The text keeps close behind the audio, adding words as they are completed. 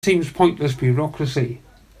seems pointless bureaucracy.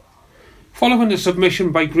 Following a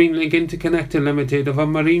submission by Greenlink Interconnector Limited of a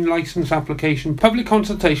marine licence application, public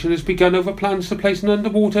consultation has begun over plans to place an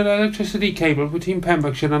underwater electricity cable between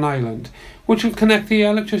Pembrokeshire and Ireland, which will connect the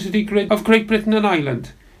electricity grid of Great Britain and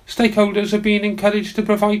Ireland. Stakeholders are being encouraged to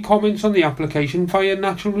provide comments on the application via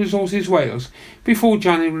Natural Resources Wales before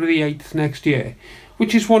January 8th next year,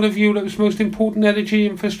 which is one of Europe's most important energy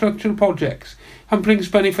infrastructure projects and brings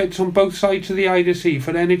benefits on both sides of the Irish Sea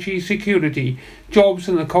for energy security, jobs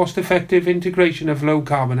and the cost-effective integration of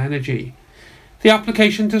low-carbon energy. The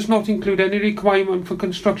application does not include any requirement for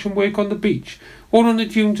construction work on the beach or on the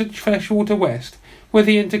dunes at Freshwater West, where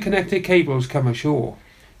the interconnected cables come ashore.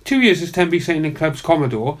 2 years as Tenby Sailing Club's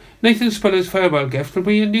Commodore, Nathan Spiller's farewell gift will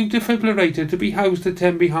be a new defibrillator to be housed at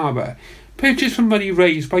Tenby Harbour, purchased from money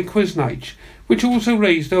raised by Quiznight, which also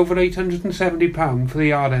raised over £870 for the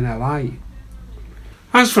RNLI.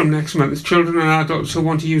 As from next month, children and adults who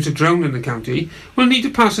want to use a drone in the county will need to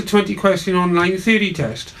pass a 20-question online theory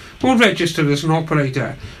test or register as an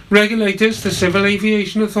operator, regulators, the Civil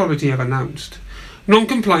Aviation Authority, have announced.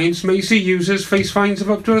 Non-compliance may see users face fines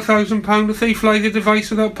of up to £1,000 if they fly the device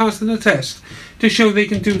without passing the test to show they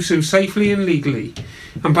can do so safely and legally.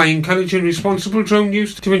 And by encouraging responsible drone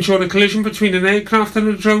use to ensure a collision between an aircraft and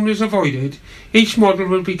a drone is avoided, each model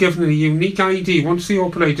will be given a unique ID once the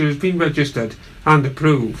operator has been registered and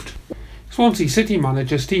approved. Swansea City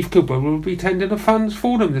manager Steve Cooper will be attending a fans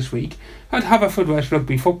forum this week at Haverfordwest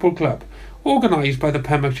Rugby Football Club, organised by the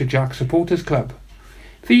Pembrokeshire Jack Supporters Club.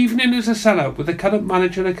 The evening is a sellout with the current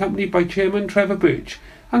manager accompanied by Chairman Trevor Birch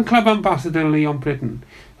and Club Ambassador Leon Britton,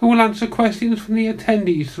 who will answer questions from the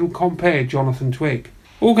attendees through compere Jonathan Twigg.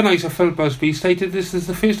 Organiser Phil Busby stated this is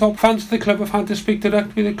the first time fans of the club have had to speak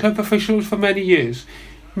directly with club officials for many years,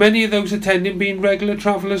 many of those attending being regular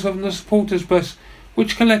travellers on the supporters bus,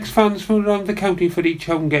 which collects fans from around the county for each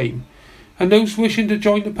home game. And those wishing to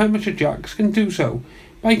join the Pembrokeshire Jacks can do so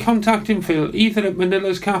by contacting Phil either at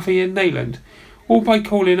Manila's Cafe in Neyland or by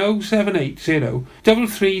calling 0780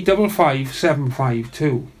 3355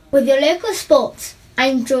 752. With your local sports,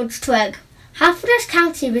 I'm George Twigg. Haverfordwest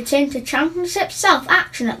County returned to Championship South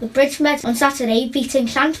action at the Bridge Meadows on Saturday, beating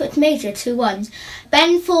Llantwit Major 2-1.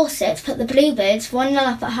 Ben Fawcett put the Bluebirds 1-0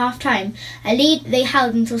 up at half-time, a lead they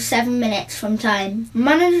held until 7 minutes from time.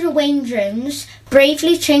 Manager Wayne Jones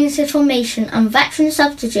bravely changed his formation and veteran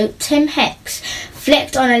substitute Tim Hicks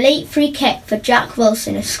flicked on a late free kick for Jack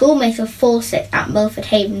Wilson, a schoolmate of Fawcett at Milford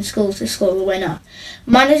Haven School, to score the winner.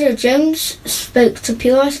 Manager Jones spoke to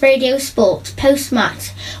Pure West Radio Sports post-match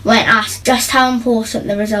when asked just how important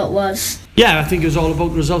the result was. Yeah, I think it was all about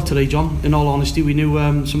the result today, John. In all honesty, we knew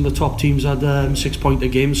some of the top teams had 6-pointer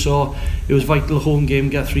games, so it was vital home game,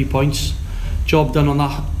 get 3 points. Job done on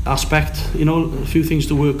that aspect, you know, a few things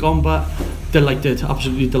to work on, but delighted,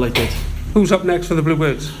 absolutely delighted. Who's up next for the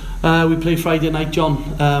Bluebirds? We play Friday night, John,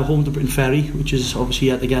 home to Britain Ferry, which is obviously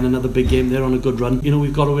yet again another big game. They're on a good run. You know,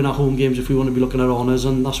 we've got to win our home games if we want to be looking at honours,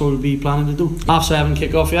 and that's what we'll be planning to do. 7:30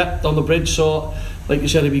 kick-off, down the bridge, so like you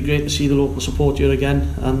said, it'd be great to see the local support here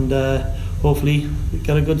again, and hopefully we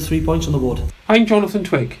get a good 3 points on the board. I'm Jonathan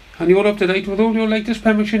Twigg, and you're up to date with all your latest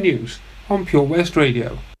Pembrokeshire news on Pure West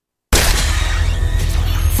Radio.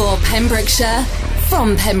 For Pembrokeshire,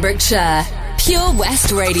 from Pembrokeshire, Pure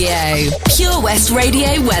West Radio. Pure West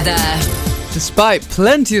Radio weather. Despite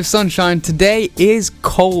plenty of sunshine, today is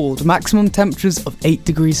cold. Maximum temperatures of 8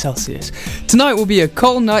 degrees Celsius. Tonight will be a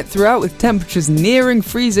cold night throughout with temperatures nearing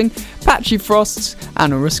freezing, patchy frosts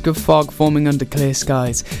and a risk of fog forming under clear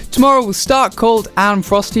skies. Tomorrow will start cold and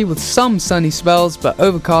frosty with some sunny spells but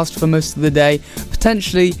overcast for most of the day.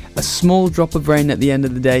 Potentially a small drop of rain at the end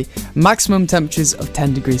of the day. Maximum temperatures of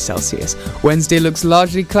 10 degrees Celsius. Wednesday looks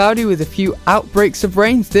largely cloudy with a few outbreaks of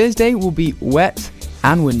rain. Thursday will be wet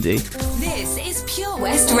and windy. This is Pure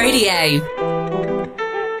West Radio.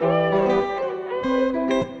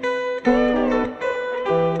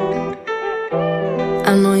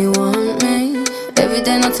 I know you want me every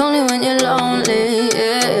day, not only when you're lonely.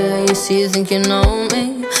 Yeah, you see, you think you know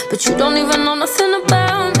me, but you don't even know nothing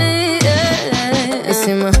about me. Yeah, you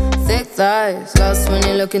see my thick thighs, lost when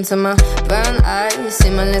you look into my brown eyes. You see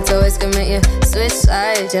my little ways can make you switch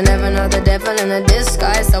sides. You never know the devil in a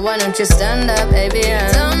disguise, so why don't you stand up, baby?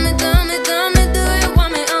 And tell me, do you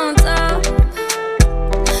want me on top?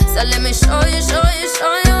 So let me show you.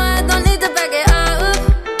 I don't need to back it up.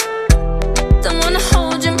 Don't wanna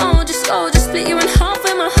hold you, mold you, scold you, split you in half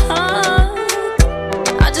with my heart.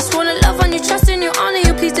 I just wanna love on you, trust in you, honor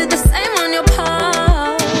you. Please do the same on your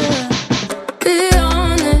part. Be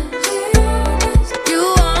honest, you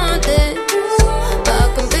want this, but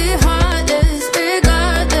I can be heartless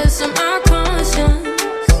regardless of my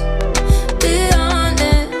conscience.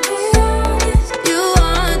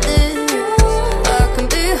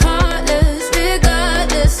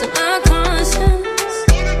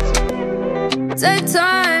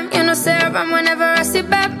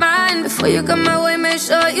 Before you come my way, make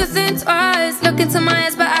sure you think twice. Look into my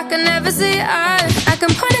eyes, but I can never see eyes. I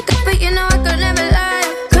can point a gun, but you know I could never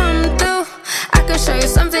lie. Come through, I can show you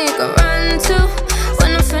something you can run to.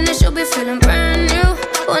 When I'm finished, you'll be feeling brand new.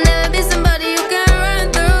 Will never be somebody you can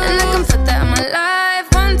run through. And I can put that in my life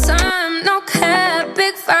one time. No cap,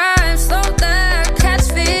 big five, slow down,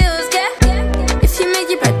 catch feels, yeah. If you make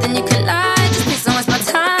your breath, then you can lie. Just please don't waste my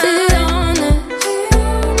time. Be honest,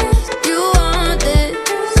 you want it,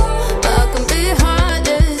 but I can be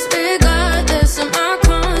heartless, regardless of my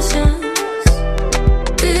conscience.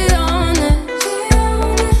 Be honest,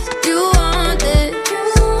 you want it,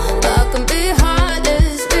 but I can be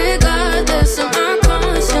heartless, regardless of my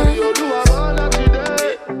conscience.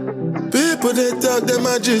 People they talk them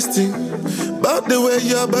majesty about the way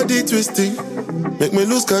your body twisting, make me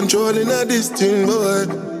lose control in a this thing, boy.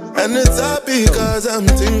 And it's happy cause I'm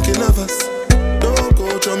thinking of us. Don't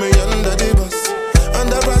go throw me under the bus.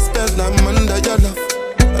 Under respect, I'm under your love.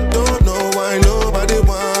 I don't know why nobody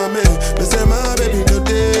want me. Me say my baby no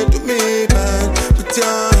day to me bad. Put your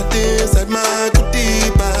heart inside my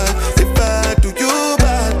goodie bag. If I do you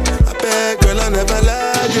bad, I beg girl I never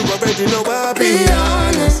lie. You already know I be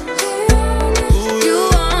honest. You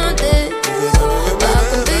want it, but I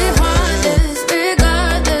can be heartless,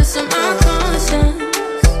 regardless of my conscience.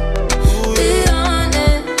 Be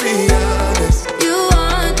honest, you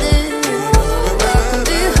want it, but I can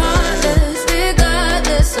be heartless,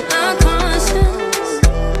 regardless of my conscience.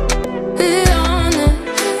 Be honest,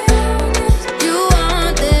 you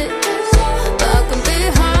want it, but I can be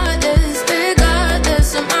heartless, regardless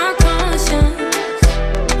of my conscience.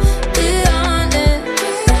 Be honest,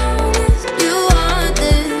 you want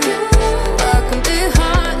it, but I can be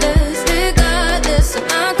heartless, regardless of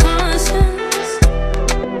my conscience.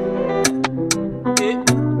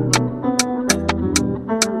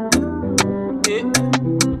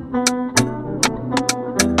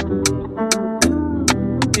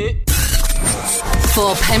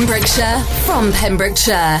 'For Pembrokeshire, from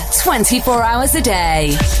Pembrokeshire, 24 hours a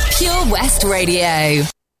day. Pure West Radio.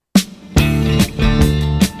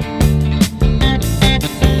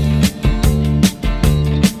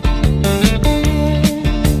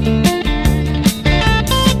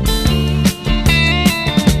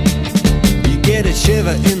 You get a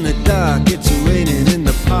shiver in the dark, it's raining in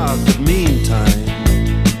the park, but meantime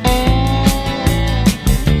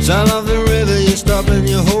sound of the river, you stop and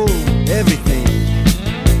you hold everything.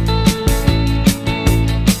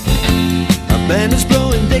 A band is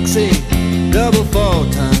blowing Dixie, double fall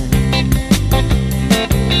time.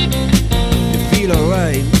 You feel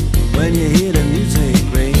alright when you hear the music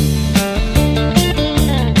ring.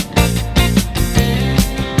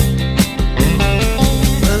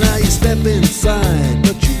 Well now you step inside,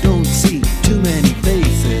 but you don't see too many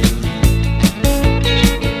faces.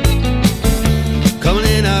 Coming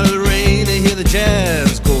in out of the rain, they hear the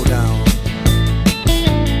jazz go down.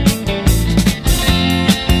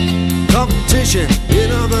 Competition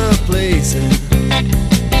in other places,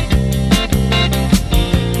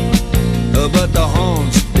 but the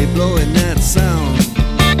horns, they blowing that sound.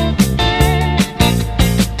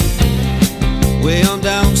 Way on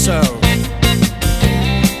down south,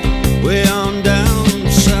 way on down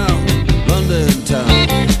south, London town.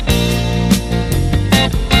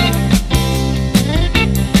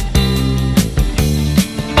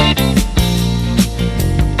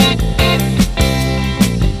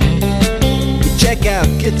 Check out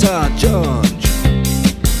Guitar George,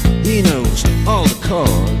 he knows all the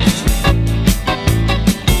chords.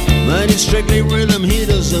 But it's strictly rhythm, he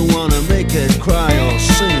doesn't wanna make it cry or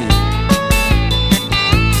sing.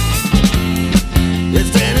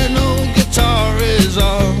 If an old guitar is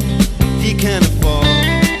all he can afford,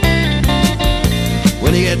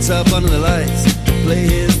 when he gets up under the lights to play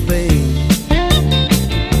his thing.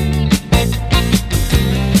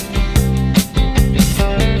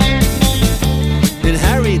 And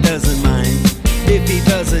Harry doesn't mind if he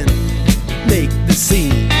doesn't make the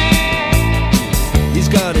scene. He's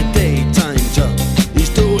got a daytime job, he's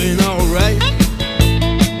doing alright.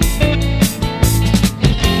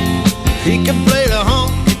 He can play the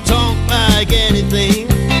honky-tonk like anything,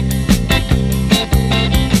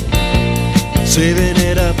 saving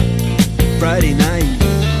it up Friday night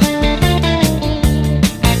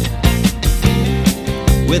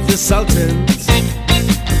with the Sultans,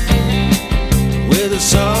 with the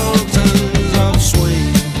Sultans of Swing.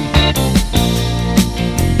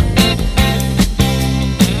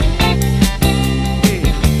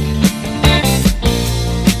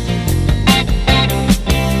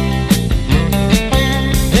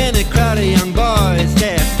 And a crowd of young boys,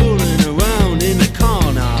 they're fooling around in the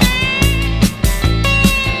corner.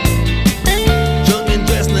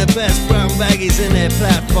 baggies in their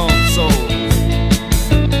platform soles.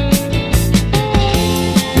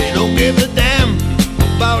 They don't give a damn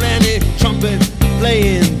about any trumpet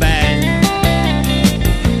playing band.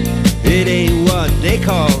 It ain't what they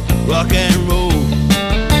call rock and roll.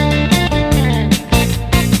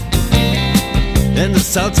 And the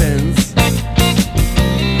Sultans,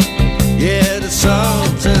 yeah, the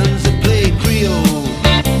Sultans, they play Creole.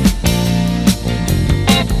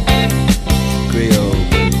 Creole.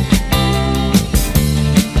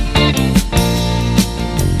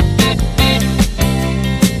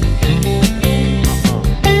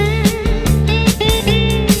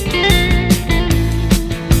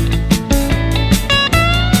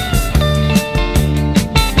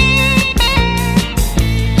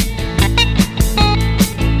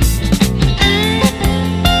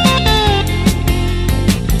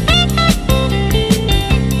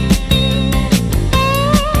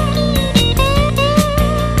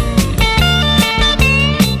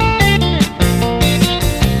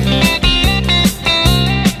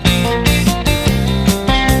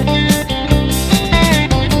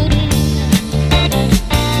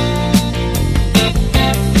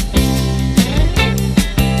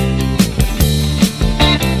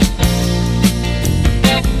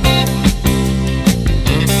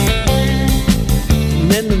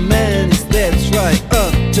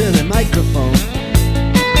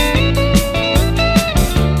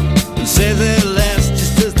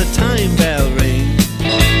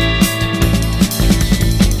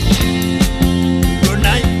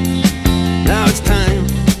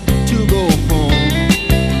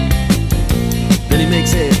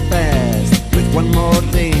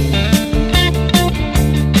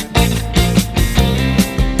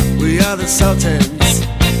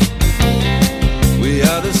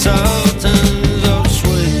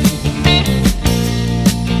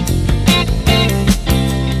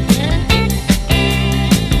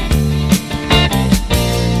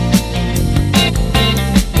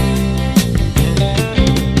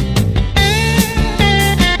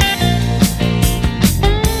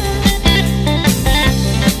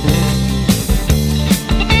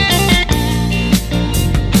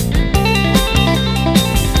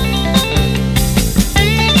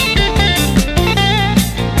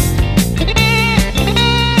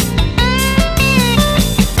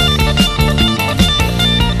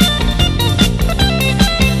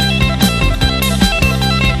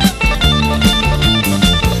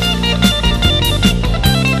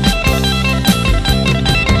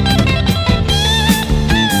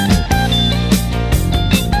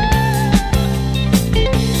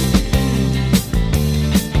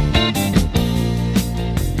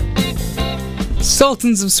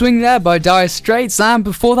 Sultans of Swing there by Dire Straits, and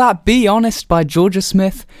before that, Be Honest by Georgia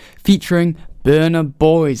Smith featuring Burna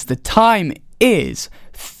Boys. The time is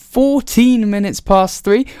 14 minutes past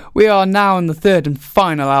 3. We are now in the third and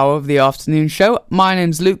final hour of the afternoon show. My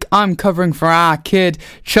name's Luke. I'm covering for our kid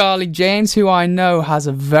Charlie James, who I know has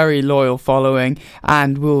a very loyal following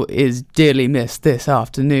and is dearly missed this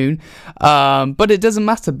afternoon. But it doesn't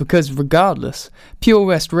matter, because regardless, Pure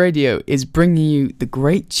West Radio is bringing you the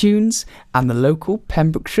great tunes and the local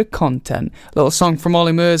Pembrokeshire content. A little song from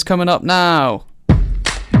Ollie Murs coming up now.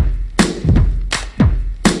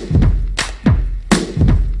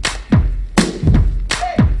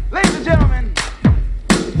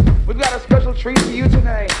 Treat for you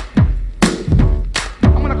tonight.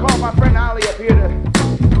 I'm gonna call my friend Ali up here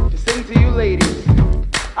to sing to you ladies.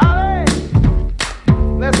 Ali,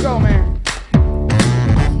 let's go, man.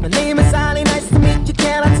 My name is Ali, nice to meet you.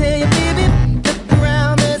 Can I tell you, baby? Look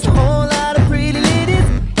around, there's a whole lot of pretty ladies,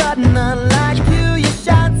 but none like you. You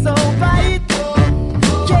shine so bright.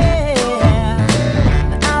 Yeah.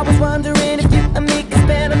 I was wondering if you and me could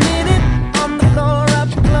spend a minute on the floor up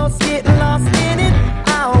close, getting lost in it.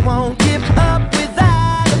 I won't give up.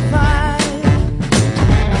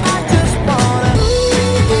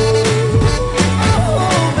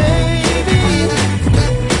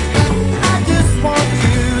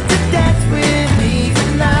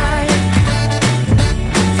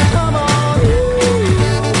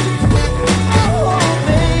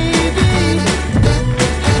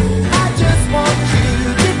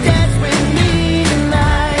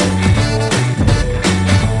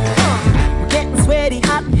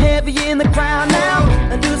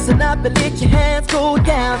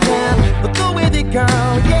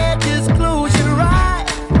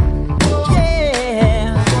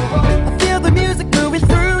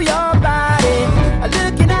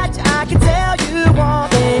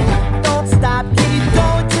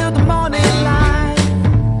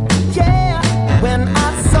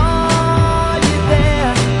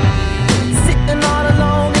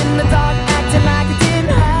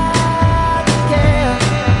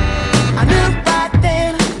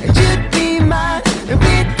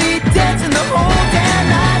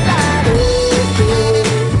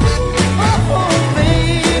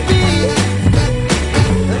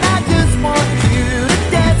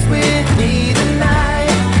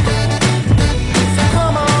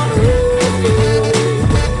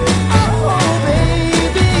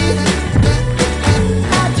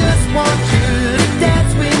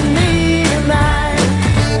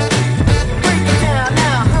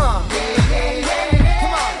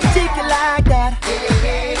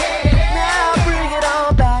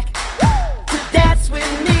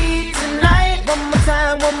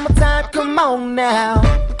 one more time, come on now.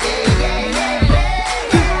 Do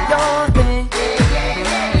your thing.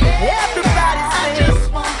 Everybody sing. I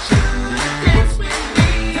just want you to dance with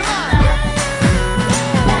me. Come on.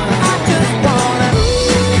 I just wanna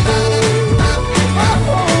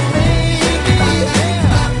hold me.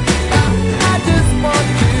 I just want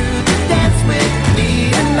you to dance with me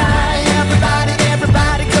tonight.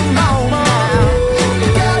 Everybody, come on now.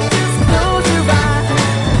 Girl, just close your eyes.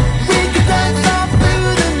 We can dance all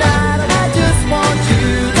through the night. I just want you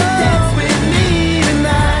to dance with me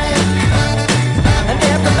tonight. And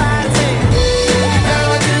everybody sing.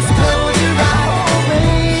 Girl, just close your eyes. We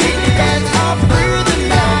can dance all through the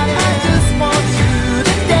night. I just want you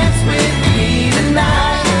to dance with me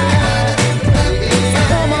tonight.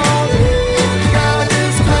 Come on, girl,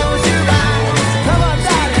 just close your eyes. Come on,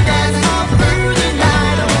 darling, dance all through the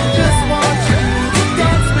night. I just want you to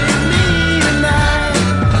dance with me tonight.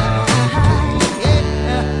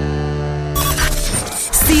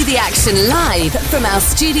 See the action live from our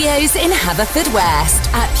studios in Haverfordwest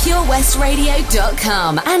at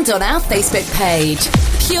purewestradio.com and on our Facebook page,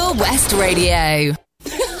 Pure West Radio.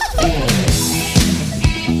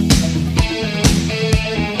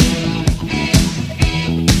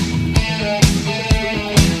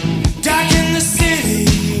 Dark in the city,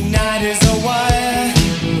 night is a wire.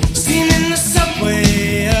 Steam in the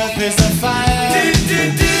subway, earth is a fire.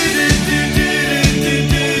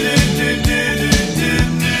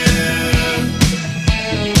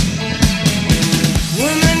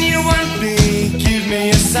 Woman, you want me, give me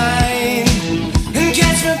a sign. And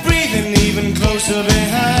catch me breathing even closer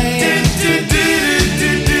behind.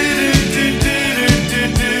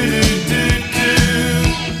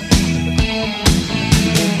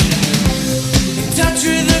 Touch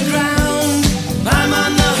with the ground, I'm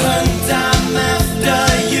on the hunt, I'm after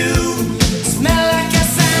you. Smell like a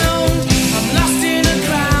sound, I'm lost in a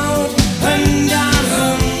crowd, and I'm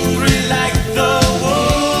hungry like the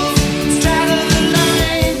wolf. Straddle the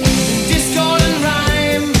line, discord and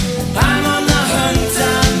rhyme, I'm on the hunt,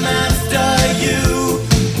 I'm after you.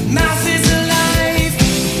 Mouth is alive,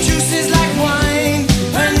 juice is like wine,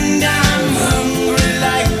 and I'm hungry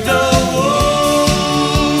like the wolf.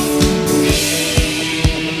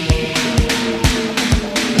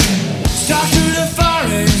 Stalk through the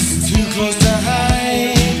forest, too close to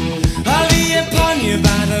hide. I'll be upon you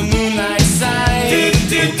by the moonlight side.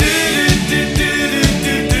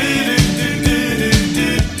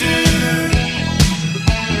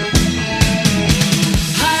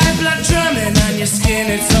 High blood drumming on your skin,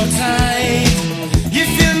 it's so tight. You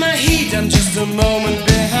feel my heat, I'm just a moment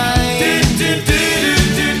behind.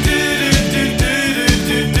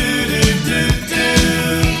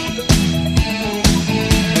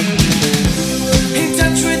 In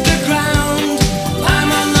touch with the ground, I'm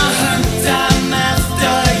on the hunt, I'm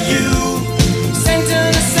after you. Scent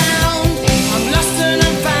and a sound, I'm lost and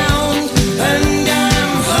I'm found, and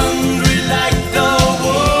I'm hungry like the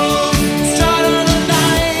wolf. Stride on a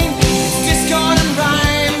line, discord and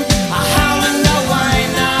rhyme, I howl and I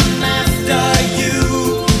whine, I'm after you.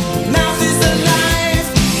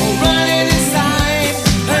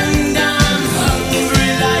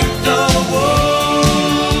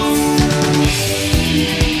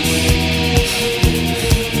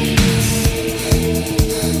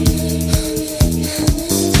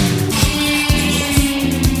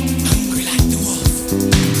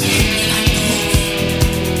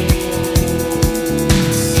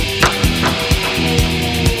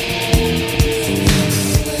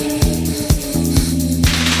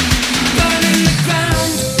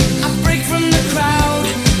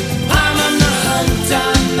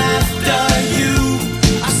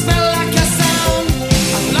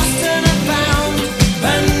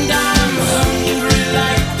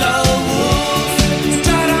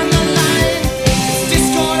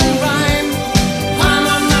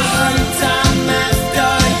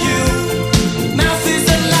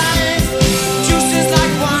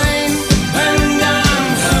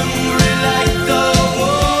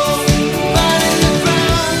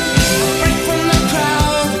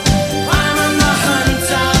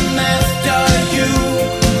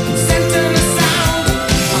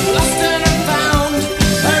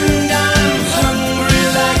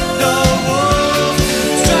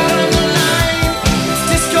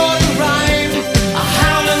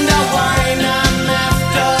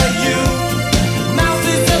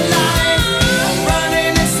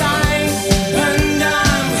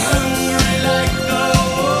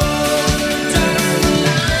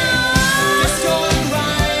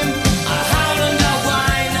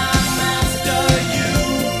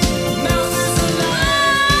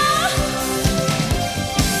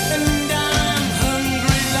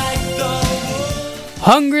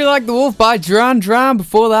 Hungry Like the Wolf by Duran Duran.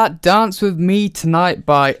 Before that, Dance With Me Tonight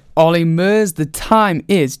by Ollie Murs. The time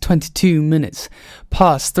is 22 minutes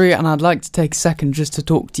past 3, and I'd like to take a second just to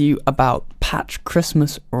talk to you about Patch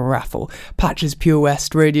Christmas Raffle. Patch is Pure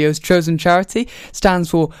West Radio's chosen charity, stands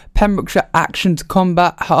for Pembrokeshire Action to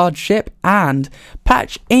Combat Hardship, and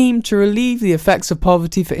Patch aim to relieve the effects of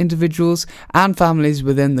poverty for individuals and families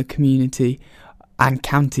within the community and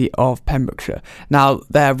county of Pembrokeshire. Now,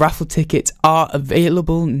 their raffle tickets are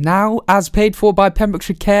available now, as paid for by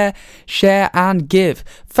Pembrokeshire Care, Share and Give.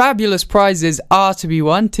 Fabulous prizes are to be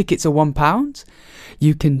won. Tickets are £1.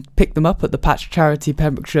 You can pick them up at the Patch Charity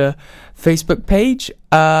Pembrokeshire Facebook page.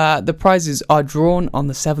 The prizes are drawn on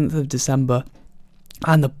the 7th of December.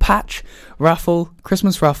 And the Patch Raffle,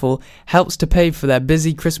 Christmas Raffle, helps to pay for their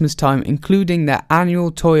busy Christmas time, including their annual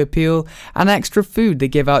toy appeal and extra food they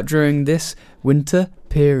give out during this winter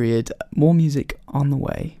period. More music on the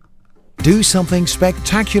way. Do something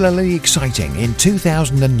spectacularly exciting in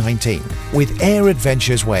 2019 with Air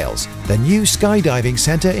Adventures Wales, the new skydiving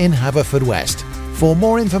centre in Haverfordwest. For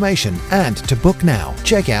more information and to book now,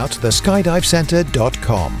 check out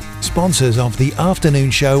theskydivecentre.com. Sponsors of the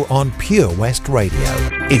afternoon show on Pure West Radio.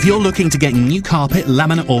 If you're looking to get new carpet,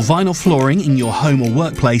 laminate or vinyl flooring in your home or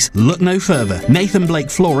workplace, look no further. Nathan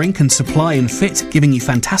Blake Flooring can supply and fit, giving you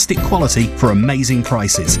fantastic quality for amazing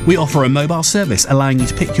prices. We offer a mobile service allowing you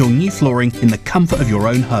to pick your new flooring in the comfort of your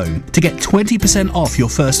own home. To get 20% off your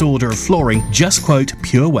first order of flooring, just quote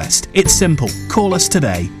Pure West. It's simple. Call us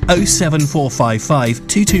today, 07455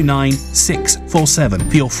 229 647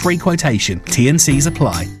 for your free quotation. T&Cs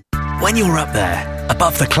apply. When you're up there,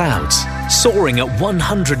 above the clouds, soaring at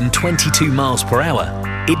 122 miles per hour,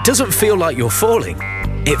 it doesn't feel like you're falling.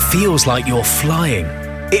 It feels like you're flying.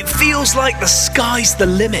 It feels like the sky's the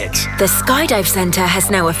limit. The Skydive Centre has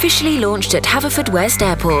now officially launched at Haverfordwest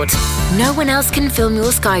Airport. No one else can film your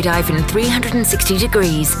skydive in 360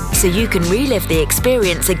 degrees, so you can relive the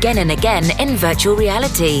experience again and again in virtual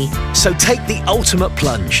reality. So take the ultimate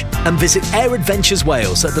plunge and visit Air Adventures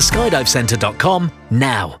Wales at theskydivecentre.com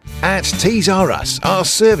now. At Tees R Us, our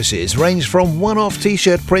services range from one-off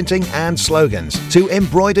t-shirt printing and slogans to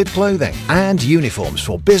embroidered clothing and uniforms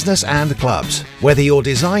for business and clubs. Whether your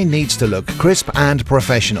design needs to look crisp and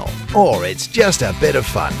professional, or it's just a bit of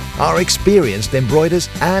fun, our experienced embroiders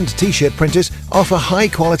and t-shirt printers offer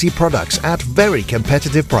high-quality products at very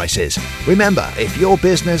competitive prices. Remember, if your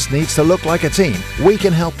business needs to look like a team, we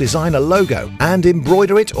can help design a logo and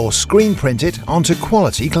embroider it or screen print it onto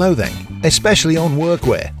quality clothing, especially on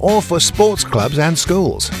workwear or for sports clubs and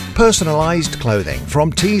schools. Personalised clothing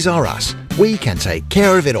from Tees R Us. We can take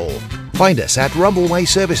care of it all. Find us at Rumbleway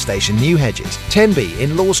Service Station, New Hedges, 10B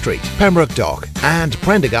in Law Street, Pembroke Dock, and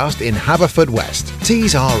Prendergast in Haverfordwest.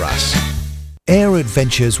 Tees R Us. Air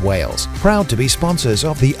Adventures Wales, proud to be sponsors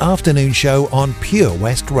of the afternoon show on Pure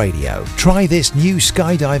West Radio. Try this new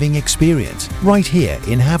skydiving experience right here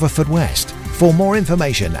in Haverfordwest. For more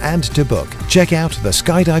information and to book, check out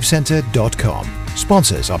theskydivecentre.com.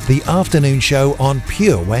 Sponsors of the afternoon show on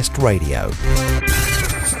Pure West Radio.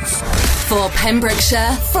 For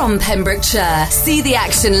Pembrokeshire, from Pembrokeshire. See the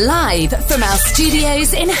action live from our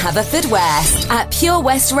studios in Haverfordwest at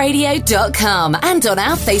purewestradio.com and on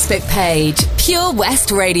our Facebook page, Pure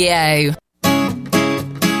West Radio.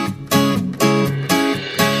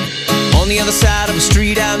 On the other side of the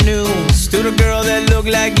street I knew stood a girl that looked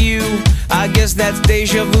like you. I guess that's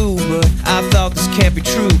deja vu, but I thought this can't be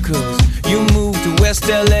true, cause you moved to West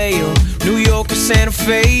LA or New York or Santa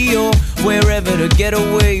Fe or wherever to get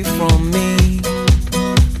away from me.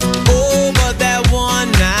 Oh, but that one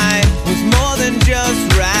night was more than just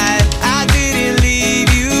right. I didn't leave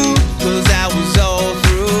you, cause I was all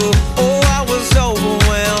through. Oh, I was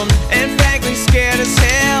overwhelmed and frankly scared as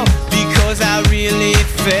hell, because I really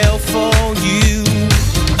fell for you.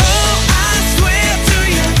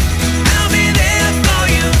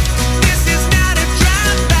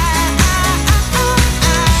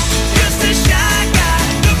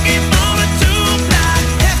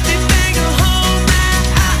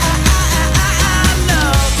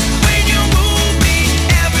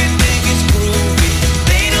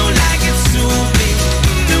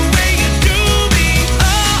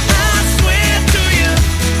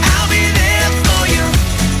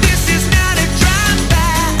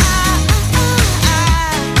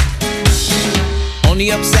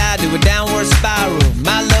 Upside to a downward spiral.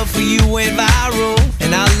 My love for you went viral,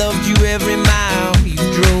 and I loved you every mile you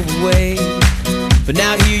drove away. But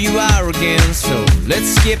now here you are again, so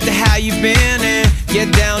let's skip to how you've been and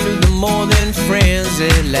get down to the more than friends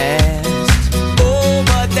at last. Oh,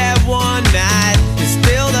 but that one night is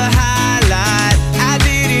still the highlight. I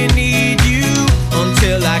didn't need you until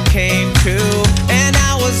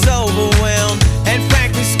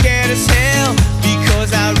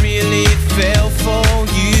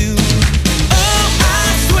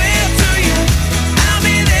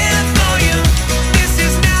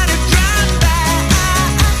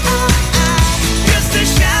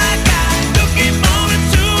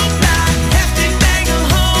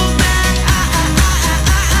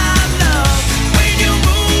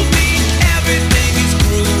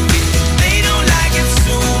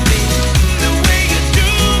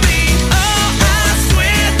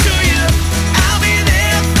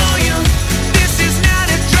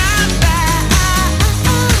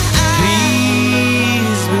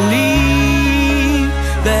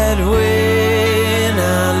that when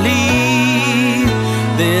I leave,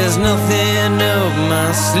 there's nothing up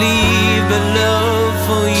my sleeve but love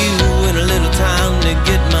for you and a little time to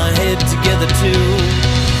get my head together too.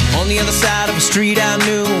 On the other side of the street I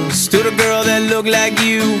knew stood a girl that looked like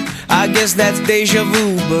you. I guess that's deja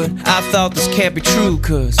vu, but I thought this can't be true,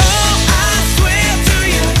 'cause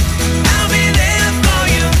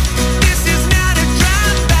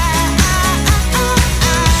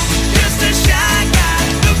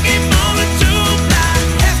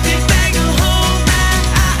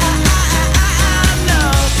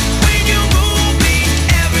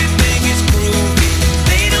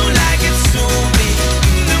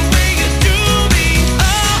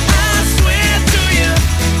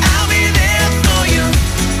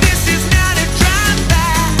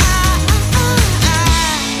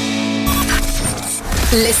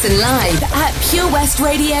Listen live at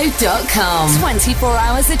purewestradio.com. 24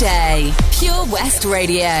 hours a day. Pure West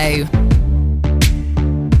Radio.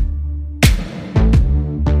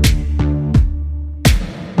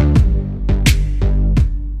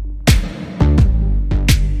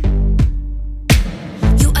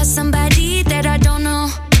 You are somebody that I don't know,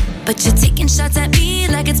 but you're taking shots at me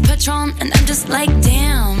like it's Patron, and I'm just like,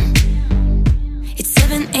 damn. It's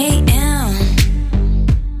 7 a.m.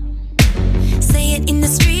 Say it in the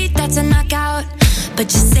street, that's a knockout.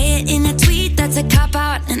 But you say it in a tweet, that's a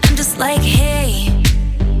cop-out. And I'm just like, hey,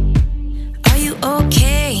 are you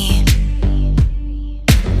okay?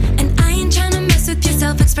 And I ain't trying to mess with your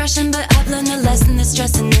self-expression, but I've learned a lesson that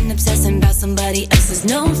stressing and obsessing about somebody else is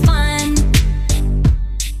no fun.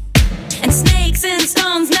 And snakes and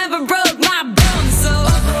stones never broke my bones, so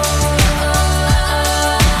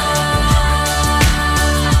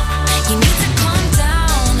you need to calm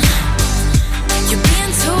down. You're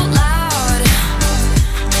being too loud.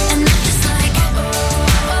 And I'm just like,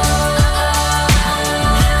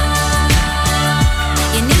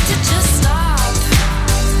 you need to just stop.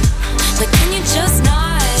 But can you just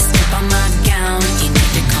not step on my gown? You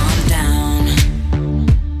need to calm down.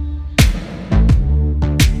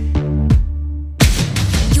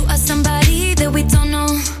 You are somebody that we don't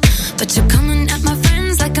know, but you're coming at my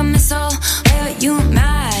friends like a missile. Why are you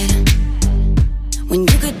mad when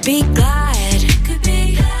you could be glad?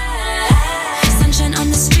 Sunshine on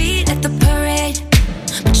the street at the parade,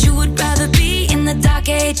 but you would rather be in the dark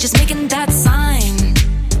age, just making that sign.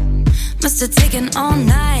 Must have taken all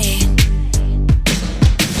night.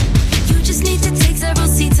 You just need to take several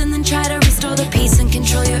seats and then try to restore the peace and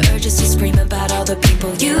control your urges to scream about all the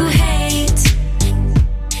people you hate.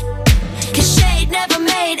 'Cause shade never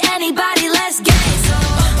made anybody less gay, so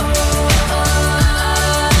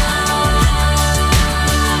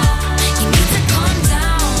you need to calm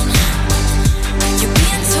down. You're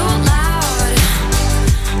being too loud.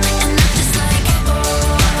 And I'm just like,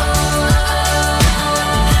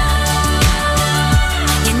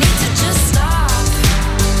 you need to just stop.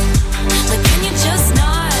 But can you just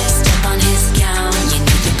not step on his gown? You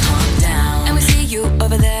need to calm down. And we see you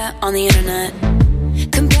over there on the internet,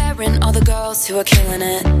 comparing all the girls who are killing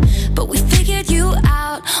it. But we figured you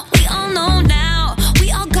out. We all know now.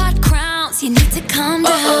 We all got crowns. You need to calm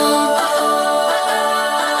down.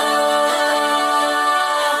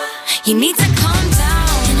 You need to calm down.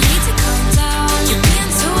 You need to calm down. You're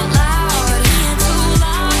being too loud. Being too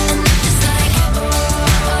loud. And I'm just like,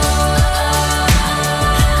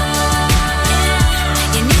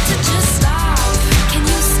 you need to just stop. Can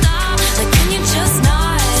you stop? Like, can you just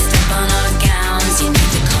not step on our gowns? You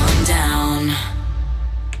need to calm down.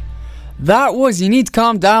 That was You Need to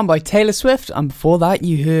Calm Down by Taylor Swift, and before that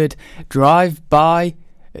you heard Drive By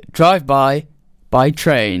by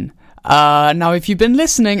Train. Now, if you've been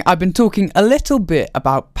listening, I've been talking a little bit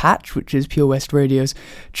about Patch, which is Pure West Radio's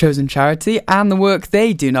chosen charity, and the work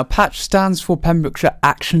they do. Now, Patch stands for Pembrokeshire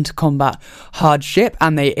Action to Combat Hardship,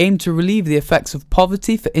 and they aim to relieve the effects of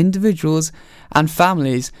poverty for individuals and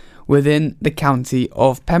families within the county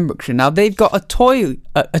of Pembrokeshire. Now, they've got a toy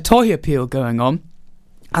appeal going on,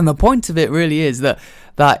 and the point of it really is that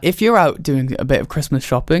if you're out doing a bit of Christmas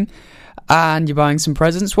shopping and you're buying some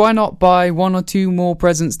presents, why not buy one or two more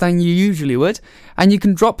presents than you usually would? And you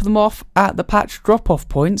can drop them off at the Patch drop-off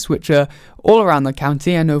points, which are all around the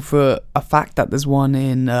county. I know for a fact that there's one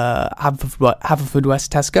in Haverfordwest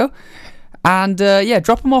Tesco. And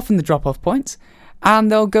drop them off in the drop-off points, and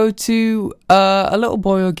they'll go to a little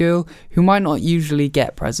boy or girl who might not usually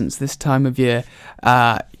get presents this time of year,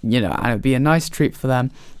 and it'd be a nice treat for them.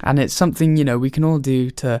 And it's something, we can all do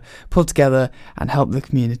to pull together and help the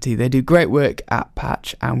community. They do great work at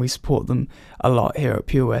Patch, and we support them a lot here at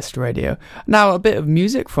Pure West Radio. Now, a bit of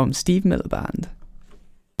music from Steve Miller Band.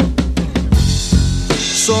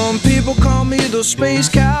 Some people call me the space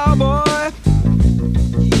cowboy.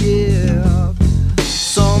 Yeah.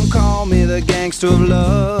 Some call me the gangster of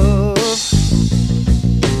love.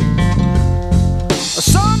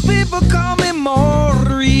 Some people call me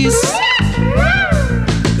Maurice,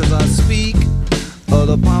 'cause I speak of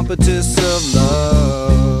the pompatus of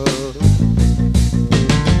love.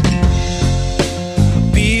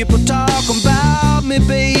 People talk about me,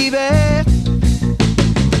 baby,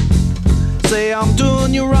 say I'm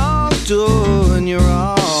doing you wrong, doing you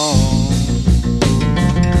wrong.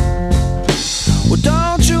 Well,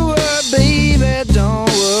 don't you worry, baby,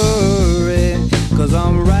 don't worry, 'cause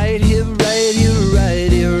I'm right here, right here,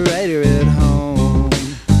 right here, right here at home.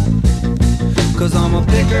 'Cause I'm a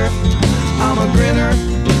picker, I'm a grinner,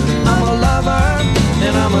 I'm a lover,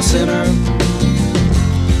 and I'm a sinner.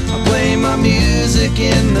 I play my music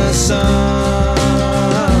in the sun.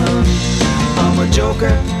 I'm a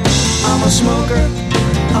joker, I'm a smoker,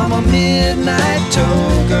 I'm a midnight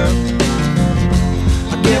toker.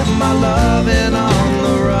 I get my loving on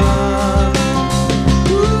the run.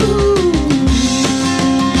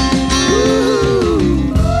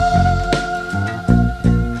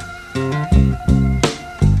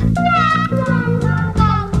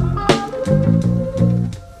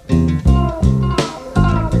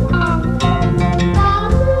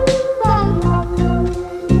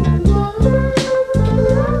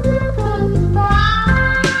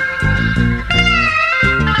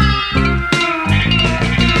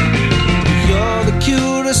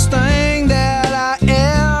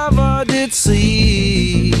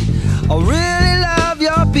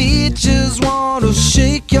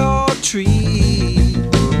 Shake your tree.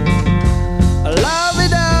 Lovey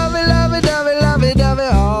dovey, lovey dovey, lovey dovey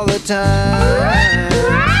all the time.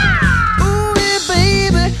 Ooh, yeah,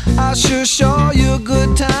 baby, I sure show you a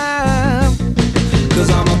good time. 'Cause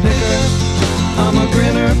I'm a picker, I'm a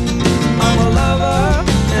grinner, I'm a lover,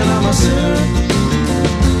 and I'm a sinner.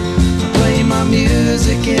 I play my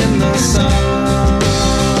music in the sun.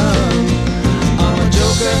 I'm a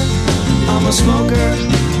joker, I'm a smoker,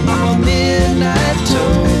 I'm a midnight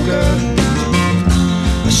toker.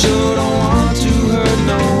 I sure don't want to hurt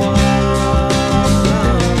no one.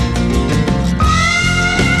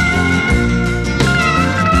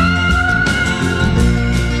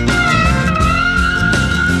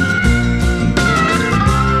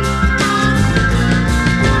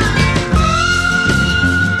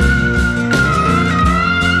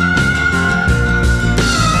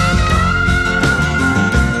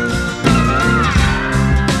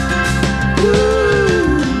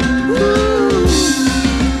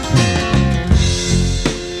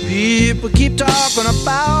 People keep talking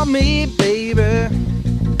about me, baby.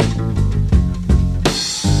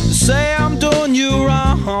 Say I'm doing you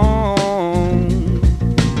wrong.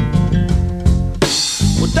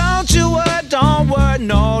 Well, don't you worry, don't worry,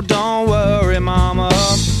 no, don't worry, mama,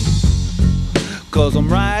 'cause I'm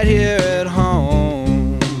right here at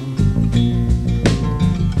home.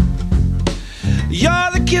 You're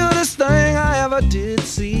the cutest thing I ever did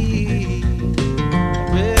see.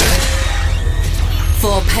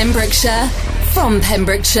 For Pembrokeshire, from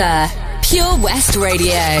Pembrokeshire, Pure West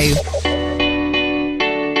Radio.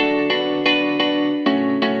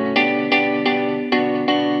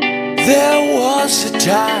 There was a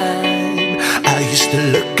time I used to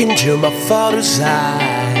look into my father's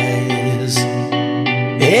eyes.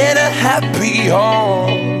 In a happy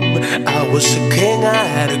home, I was a king, I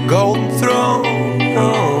had a golden throne.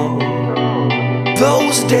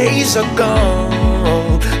 Those days are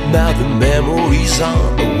gone, now the memories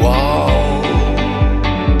on the wall.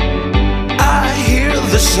 I hear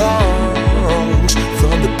the songs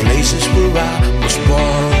from the places where I was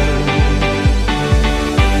born.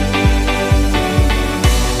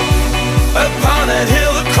 Upon that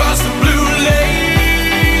hill across the blue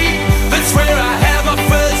lake, that's where I had my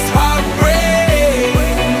first heartbreak.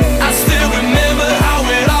 I still remember how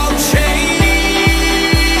it all changed.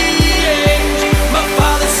 My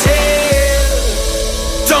father said,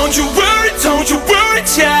 don't you worry,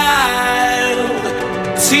 child.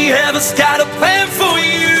 See, heaven's got a plan for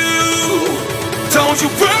you. Don't you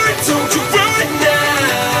worry now.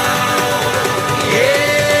 Yeah.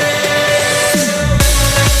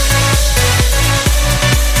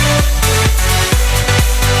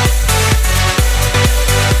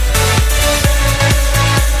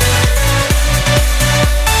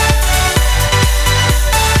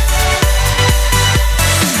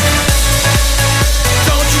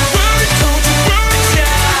 Don't you worry,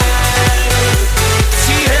 child.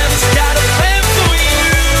 See, heaven's got a plan for you.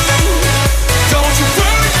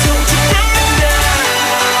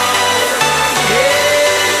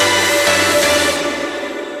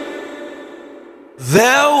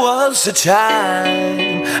 was a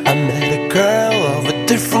time I met a girl of a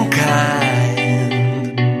different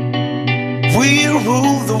kind. We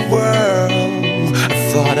ruled the world.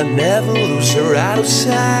 I thought I'd never lose her out of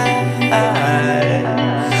sight.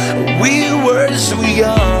 We were so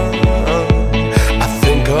young. I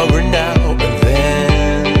think of her now and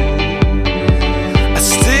then. I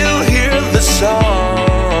still hear the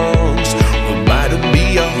songs reminding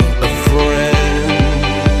me of a friend.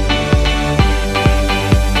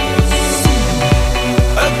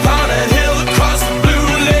 Upon a hill across the blue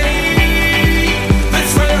lake,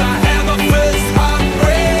 that's where I had my first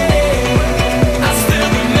heartbreak. I still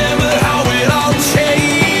remember how it all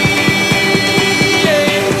changed.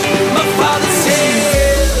 My father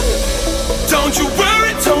said, don't you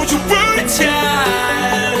worry, child.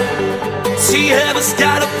 See, heaven's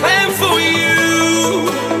got a plan for you.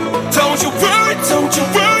 Don't you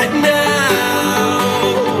worry now.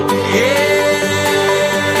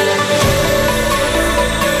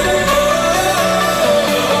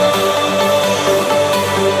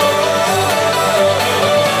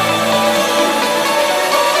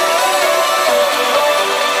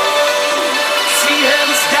 See,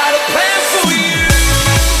 heaven's got a plan for you.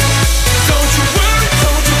 Don't you worry,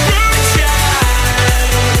 child.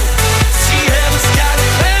 See, heaven's got a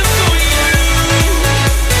plan for you.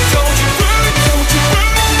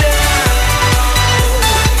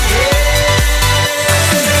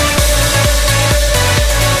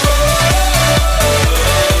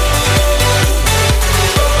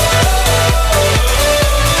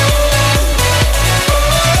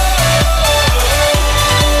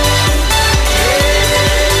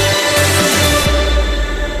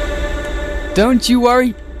 Don't you worry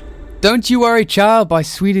now. Don't You Worry Child by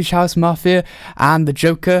Swedish House Mafia and The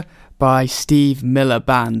Joker by Steve Miller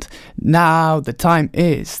Band. Now the time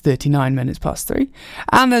is 39 minutes past 3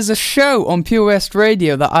 and there's a show on Pure West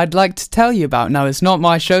Radio that I'd like to tell you about. Now it's not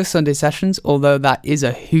my show, Sunday Sessions, although that is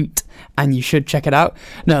a hoot and you should check it out.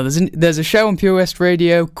 No, there's a show on Pure West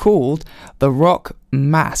Radio called The Rock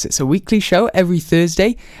Mass. It's a weekly show every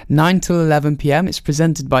Thursday, 9 till 11 p.m. It's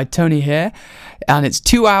presented by Tony Hare and it's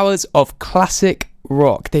 2 hours of classic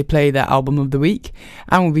rock. They play their album of the week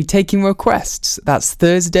and we'll be taking requests. That's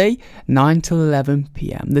Thursday, 9 till 11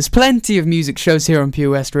 p.m. There's plenty of music shows here on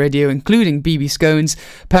Pure West Radio, including BB Scone's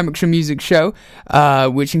Pembrokeshire Music Show,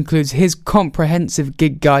 which includes his comprehensive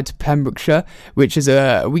gig guide to Pembrokeshire, which is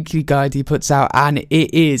a weekly guide he puts out, and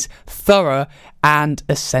it is thorough and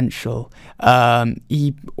essential.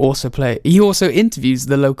 He also interviews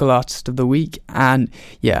the local artist of the week, and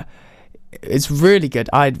yeah, it's really good.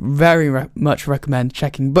 I'd very much recommend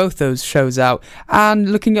checking both those shows out and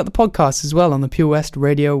looking at the podcast as well on the Pure West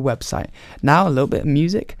Radio website. Now a little bit of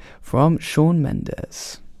music from Shawn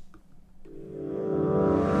Mendes.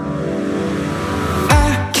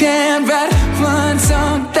 I can't write one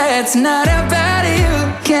song that's not about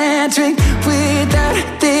you. Can't drink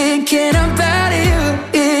without thinking about you.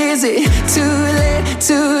 Is it too late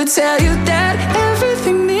to tell you that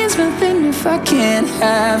everything means nothing if I can't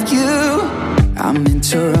have you? I'm in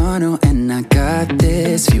Toronto and I got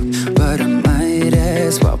this view, but I might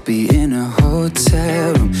as well be in a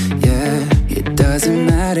hotel room. Yeah, it doesn't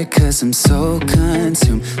matter cause I'm so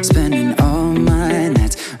consumed, spending all my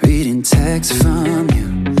nights reading texts from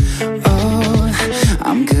you. Oh,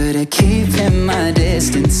 I'm good at keeping my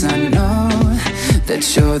distance. I know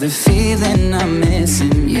that you're the feeling I'm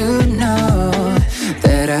missing. You know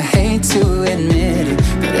that I hate to admit it,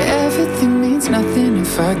 but everything means nothing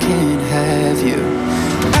if I can't have you.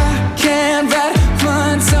 I can't write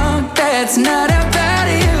one song that's not about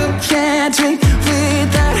you. Can't drink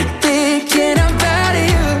without thinking about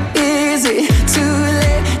you. Is it too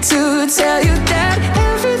late to tell you that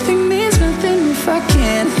everything means nothing if I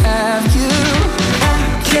can't have you?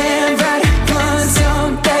 I can't write one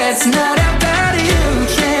song that's not about you.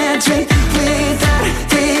 Can't drink without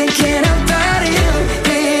thinking about you.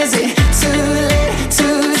 Is it too late to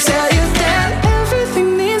tell you that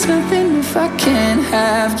everything means nothing if I can't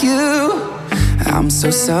have you? I'm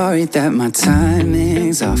so sorry that my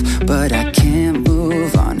timing's off, but I can't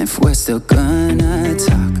move on if we're still gonna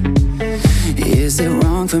talk. Is it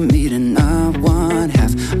wrong for me to not want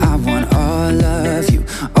half? I want all of you,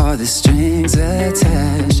 all the strings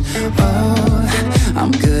attached. Oh,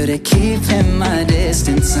 I'm good at keeping my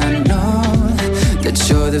distance. I know that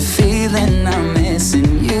you're the feeling I'm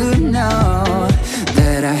missing. You know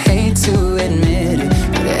that I hate to admit it,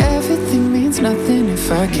 but everything means nothing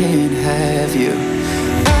if I can't have you.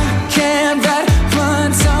 I can't write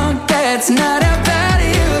one song that's not about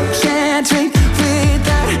you. Can't drink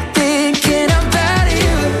without thinking about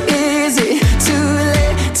you. Is it too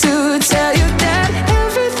late to tell you that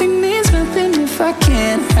everything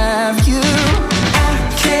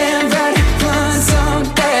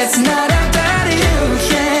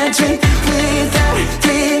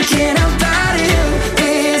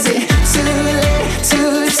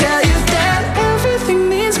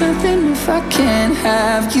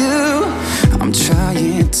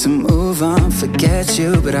to move on, forget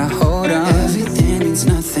you, but I hold on. Everything means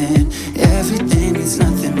nothing, everything means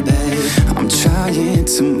nothing, babe. I'm trying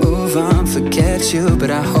to move on, forget you, but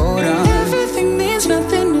I hold on. Everything means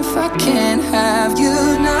nothing if I can't have you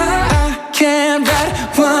now. I can't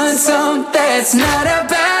write one song that's not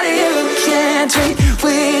about you. Can't drink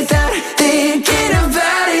without thinking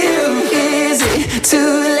about you. Is it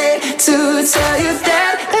too late to tell you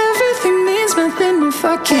that everything means nothing if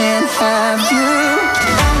I can't have you?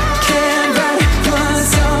 I can't write one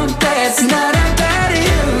song that's not about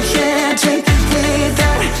you. Can't drink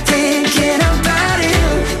without thinking about you.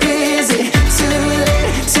 Is it too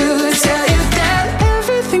late to tell you that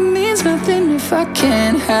everything means nothing if I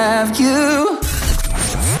can't have you?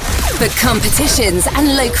 For competitions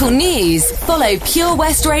and local news, follow Pure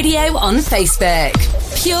West Radio on Facebook.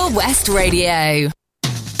 Pure West Radio.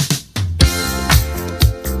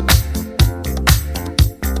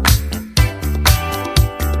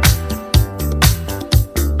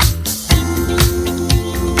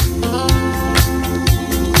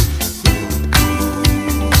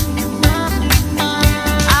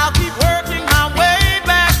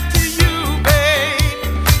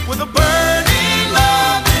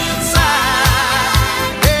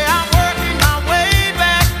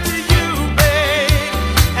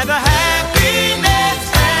 Happiness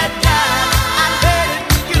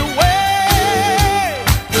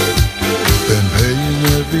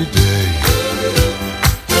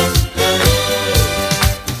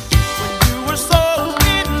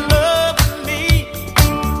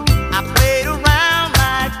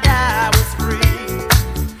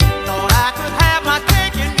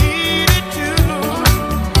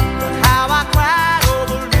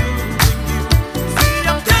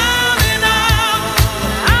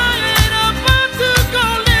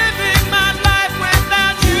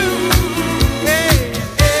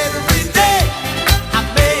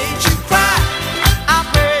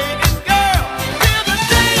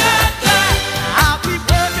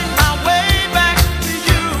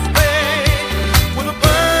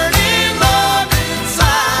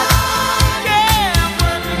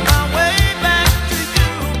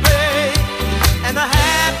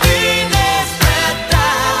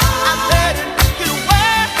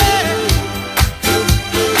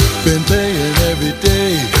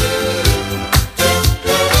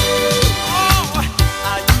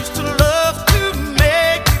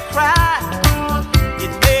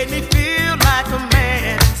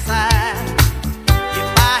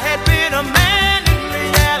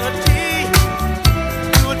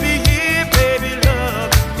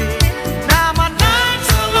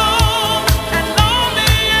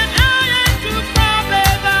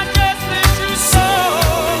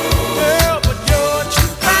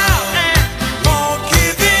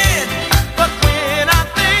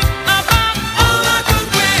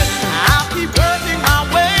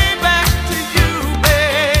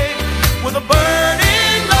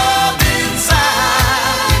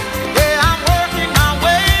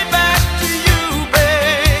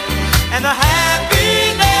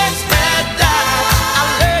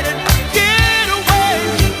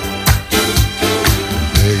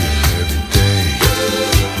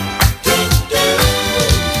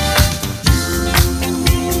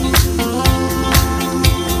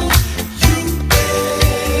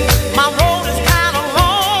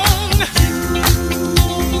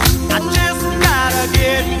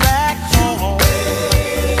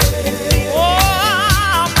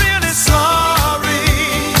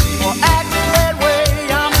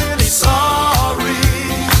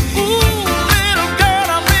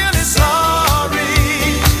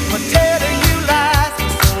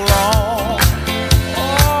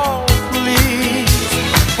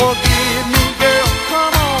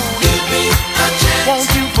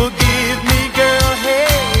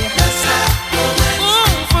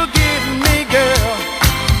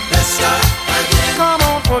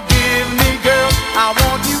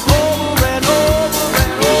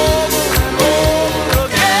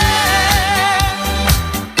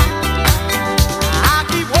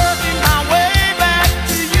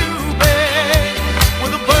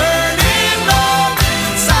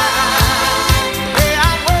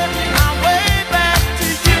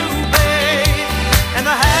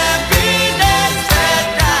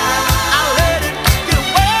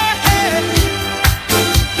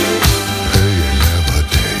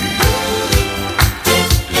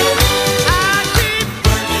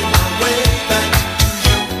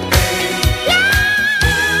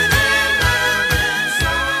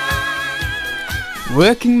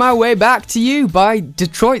Working My Way Back to You by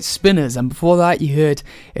Detroit Spinners, and before that you heard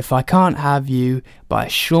If I Can't Have You by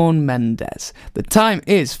Shawn Mendes. The time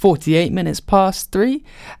is 48 minutes past 3,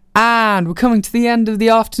 and we're coming to the end of the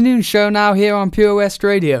afternoon show now here on Pure West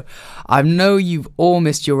Radio. I know you've all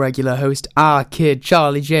missed your regular host, our kid,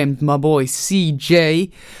 Charlie James, my boy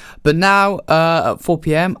CJ. But now, at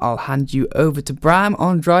 4pm, I'll hand you over to Bram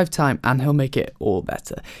on Drive Time, and he'll make it all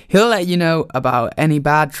better. He'll let you know about any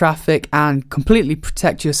bad traffic and completely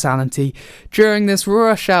protect your sanity during this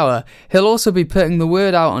rush hour. He'll also be putting the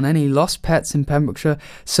word out on any lost pets in Pembrokeshire,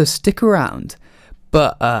 so stick around.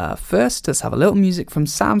 But first, let's have a little music from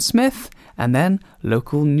Sam Smith, and then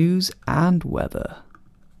local news and weather.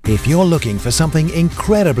 If you're looking for something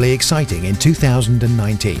incredibly exciting in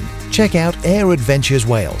 2019, check out Air Adventures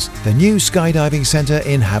Wales, the new skydiving centre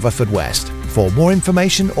in Haverfordwest. For more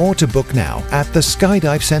information or to book now at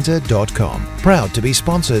theskydivecentre.com. Proud to be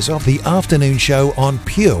sponsors of the afternoon show on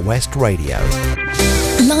Pure West Radio.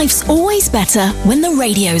 Life's always better when the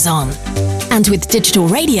radio's on. And with digital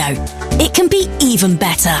radio, it can be even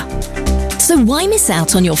better. So why miss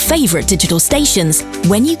out on your favourite digital stations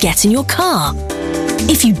when you get in your car?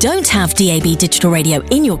 If you don't have DAB digital radio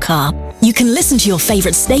in your car, you can listen to your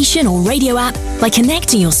favourite station or radio app by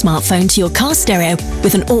connecting your smartphone to your car stereo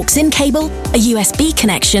with an aux-in cable, a USB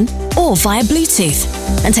connection, or via Bluetooth,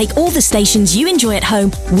 and take all the stations you enjoy at home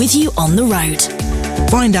with you on the road.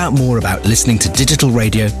 Find out more about listening to digital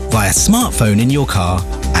radio via smartphone in your car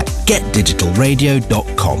at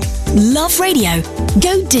getdigitalradio.com. Love radio.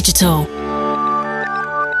 Go digital.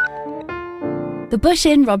 The Bush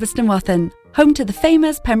Inn, Robertson Wathen, home to the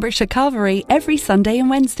famous Pembrokeshire Carvery every Sunday and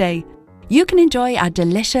Wednesday. You can enjoy our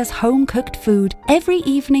delicious home-cooked food every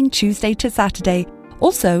evening, Tuesday to Saturday.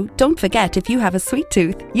 Also, don't forget, if you have a sweet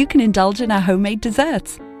tooth, you can indulge in our homemade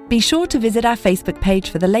desserts. Be sure to visit our Facebook page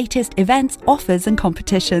for the latest events, offers and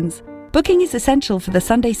competitions. Booking is essential for the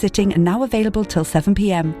Sunday sitting and now available till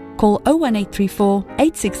 7pm. Call 01834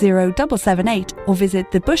 860 778 or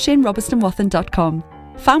visit thebushinrobertsonwathen.com.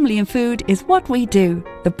 Family and food is what we do.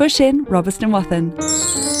 The Bush Inn, Robertson Wathen.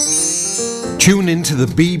 Tune in to the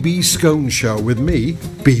BB Scone Show with me,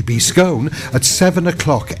 BB Scone, at 7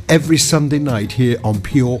 o'clock every Sunday night here on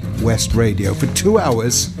Pure West Radio for 2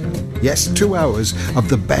 hours. Yes, 2 hours of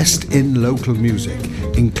the best in local music,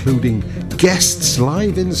 including guests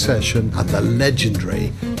live in session and the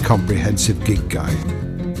legendary Comprehensive Gig Guide.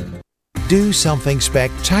 Do something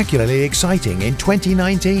spectacularly exciting in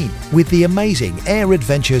 2019 with the amazing Air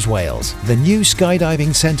Adventures Wales, the new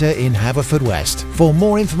skydiving centre in Haverfordwest. For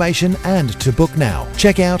more information and to book now,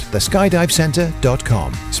 check out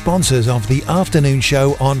theskydivecentre.com. Sponsors of the afternoon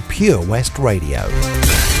show on Pure West Radio.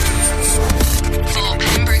 For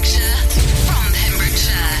Pembrokeshire, from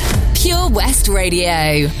Pembrokeshire, Pure West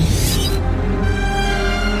Radio.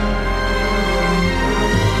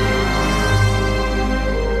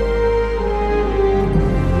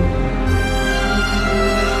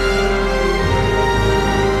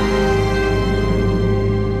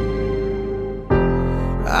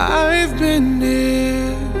 I've been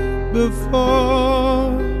here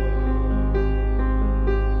before,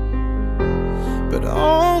 but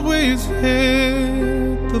always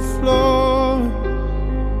hit the floor.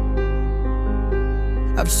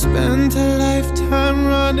 I've spent a lifetime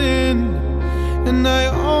running, and I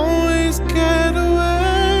always get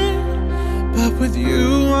away. But with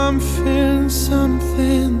you I'm feeling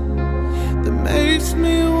something that makes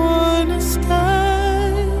me wanna stay.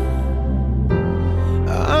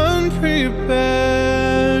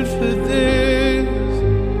 Unprepared for this,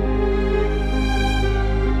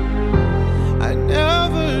 I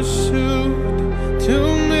never shoot to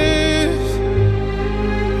miss,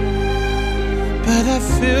 but I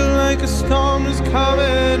feel like a storm is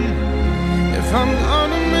coming. If I'm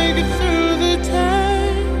gonna make it through the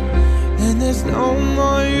day, then there's no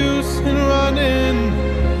more use in running.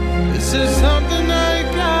 This is something I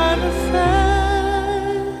gotta face.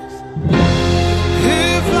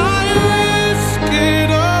 If I risk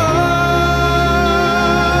it all,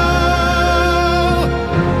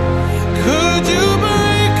 could you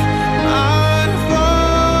break my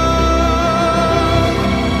fall?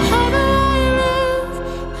 How do I live?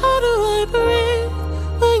 How do I breathe?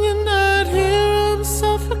 When you're not here, I'm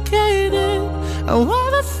suffocating. I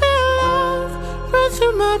wanna feel love run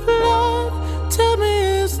through my blood. Tell me,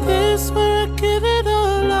 is this where I give it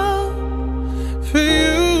all up? For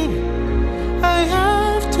you, I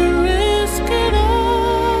have to risk it all,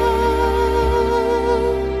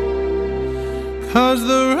 'cause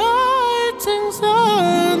the writing's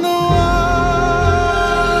on the wall.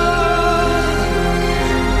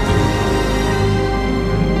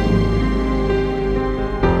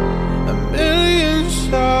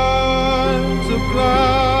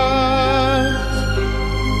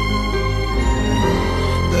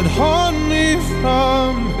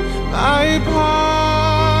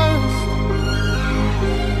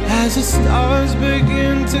 stars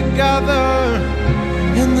begin to gather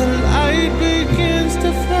and the light begins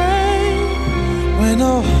to fade, when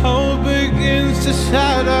all hope begins to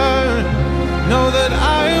shatter, know that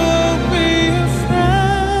I won't be afraid.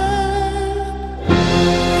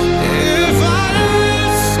 If I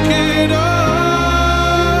risk it all,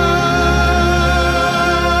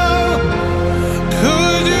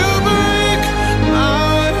 could you break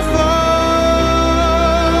my fall?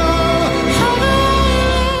 How do I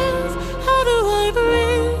live? How do I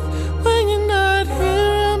breathe? When you're not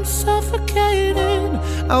here, I'm suffocating.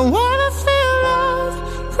 I wanna feel love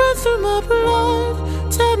run through my blood.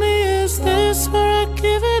 Tell me, is this where I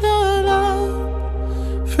give it all up?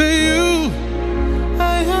 For you, I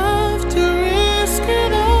have to risk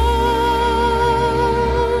it all.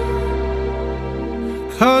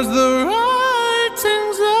 'Cause the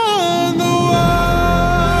writing's on the wall.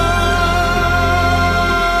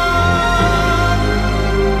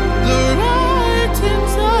 The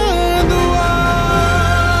writing's on the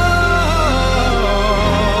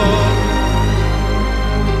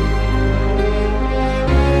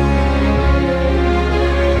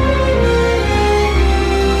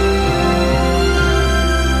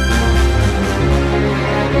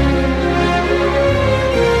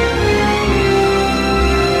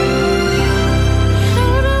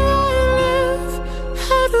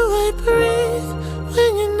How do I breathe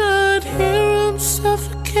when you're not here? I'm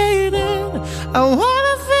suffocating. I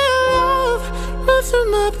wanna feel love run through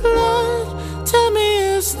my blood. Tell me,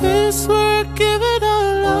 is this where I give it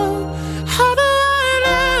all up? How do I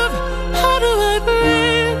live? How do I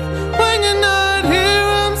breathe when you're not here?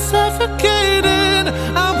 I'm suffocating.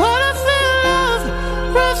 I wanna feel love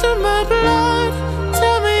run through my blood.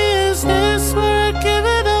 Tell me, is this where I give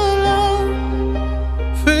it all up?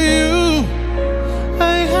 For you,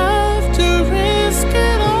 I have to risk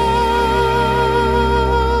it all.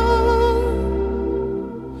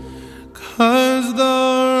 'Cause the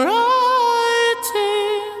writing's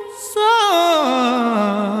on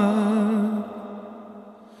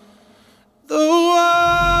the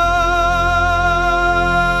wall.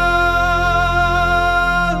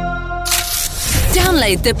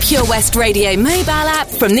 Download the Pure West Radio mobile app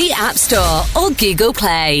from the App Store or Google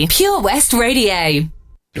Play. Pure West Radio.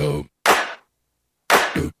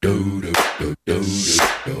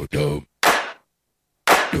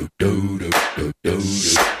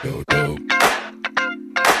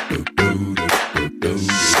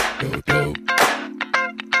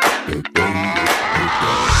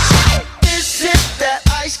 This is that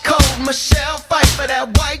ice cold Michelle fight for that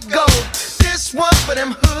white gold. This one for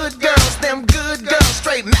them hood girls, them good girls,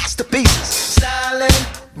 straight masterpieces. Stylin',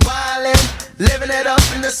 wildin', living it up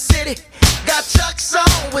in the city. Got Chuck's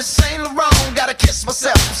on with Saint Laurent. Gotta kiss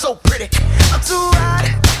myself, I'm so pretty. I'm too hot.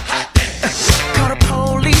 Call the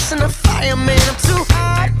police and the fireman. I'm too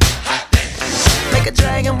hot. Make a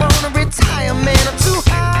dragon wanna retire, man. I'm too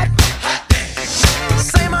hot.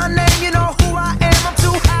 Say my name, you know who I am. I'm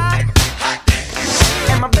too hot.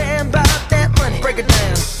 And my band bought that money. Break it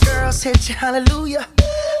down. Girls hit you, hallelujah.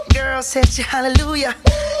 Girls hit you, hallelujah.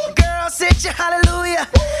 Girls hit you, hallelujah.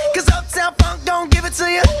 'Cause Uptown Funk don't give it to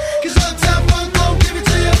you. 'Cause Uptown Funk don't give it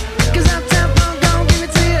to you. 'Cause Uptown Funk don't give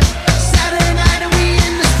it to you. Saturday night and we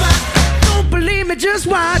in the spot. Don't believe me, just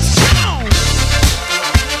watch. Come on.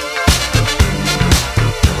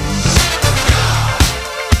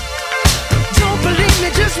 Don't believe me,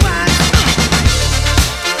 just watch.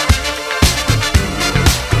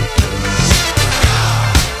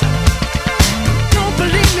 Don't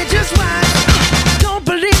believe me, just watch. Don't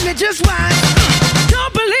believe me, just watch.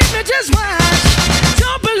 Don't believe me, just watch.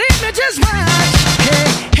 Don't believe me, just watch. Hey,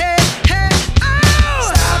 hey, hey,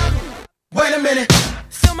 oh! Stop. Wait a minute.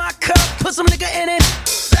 Fill my cup, put some nigga in it.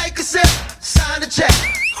 Take a sip, sign the check.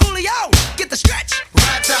 Julio, get the stretch.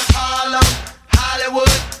 Right to Harlem,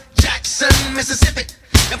 Hollywood, Jackson, Mississippi.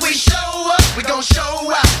 If we show up, we gon'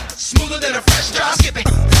 show out. Smoother than a fresh drop skipping.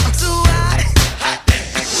 I'm too hot.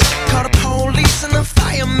 Call the police and the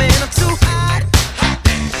fireman. I'm too hot.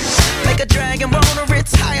 Make a dragon wanna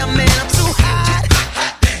retire, man. I'm too hot.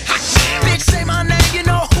 Bitch, say my name, you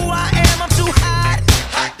know who I am. I'm too hot.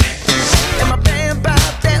 And my band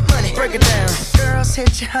bought that money. Break it down. Girls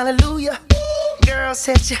hit you, hallelujah. Girls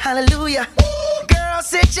hit you, hallelujah. Girls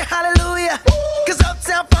hit you, hallelujah. 'Cause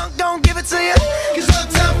Uptown Funk don't give it to you. 'Cause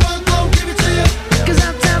Uptown Funk don't give it to you. 'Cause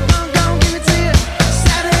Uptown Funk don't give it to you.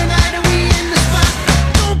 Saturday night and we in the spot.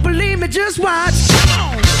 Don't believe me, just watch. Come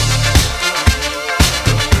on.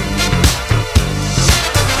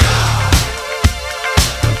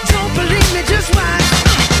 Don't believe me, just watch.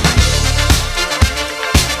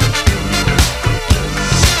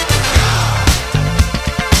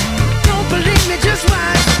 Don't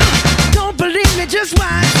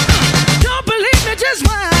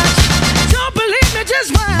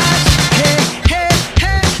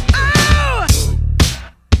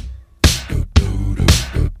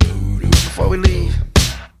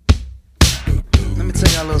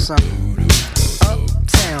got a little something.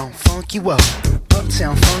 Uptown, funk you up.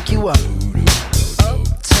 Uptown, funk you up.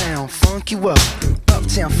 Uptown, funk you up.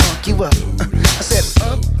 Uptown, funk you up. I said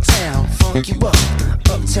uptown, funk you up.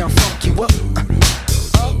 Uptown, funk you up.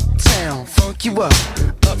 Uptown, funk you up.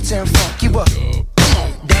 Uptown, funk you up. Come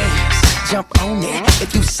on, dance, jump on it.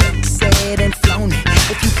 If you sexed and flown it,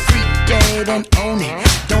 if you freak dead and own it,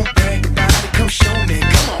 don't brag about it, come show me.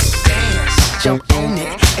 Come on, dance, jump on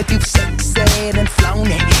it. If you sexed and flown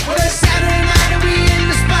it, well it's Saturday night and we in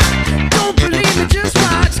the spot. Don't believe me, just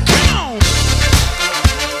watch. Come on.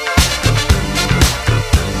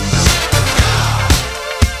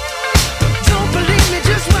 Don't believe me,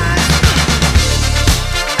 just watch.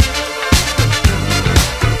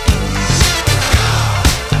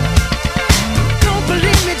 Don't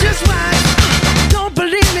believe me, just watch. Don't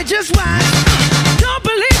believe me, just watch. Don't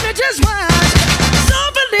believe me, just watch.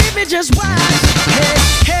 Don't believe me, just watch. Hey,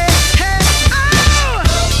 hey, hey, oh!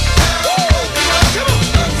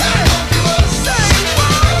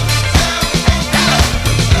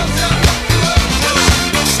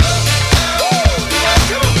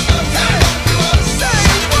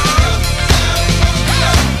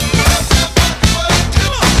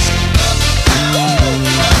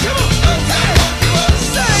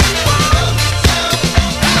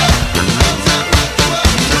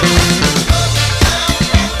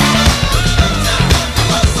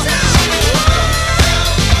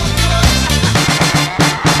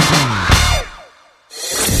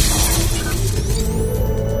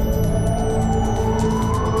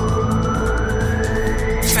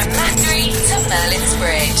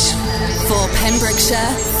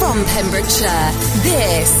 Pembrokeshire, from Pembrokeshire,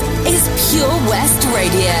 this is Pure West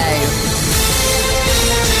Radio.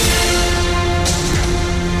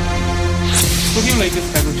 With your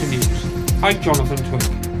latest Pembrokeshire news, I'm Jonathan Twig.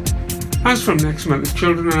 As from next month,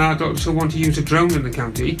 children and adults who want to use a drone in the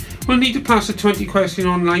county will need to pass a 20-question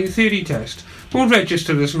online theory test or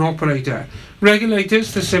register as an operator.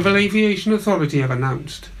 Regulators, the Civil Aviation Authority, have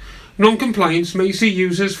announced. Non-compliance may see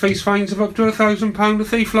users face fines of up to £1,000 if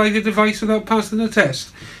they fly the device without passing the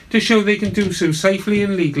test to show they can do so safely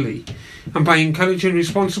and legally. And by encouraging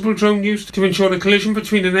responsible drone use to ensure a collision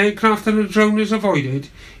between an aircraft and a drone is avoided,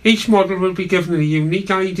 each model will be given a unique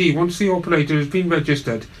ID once the operator has been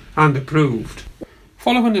registered and approved.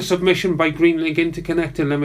 Following a submission by Greenlink Interconnector Limited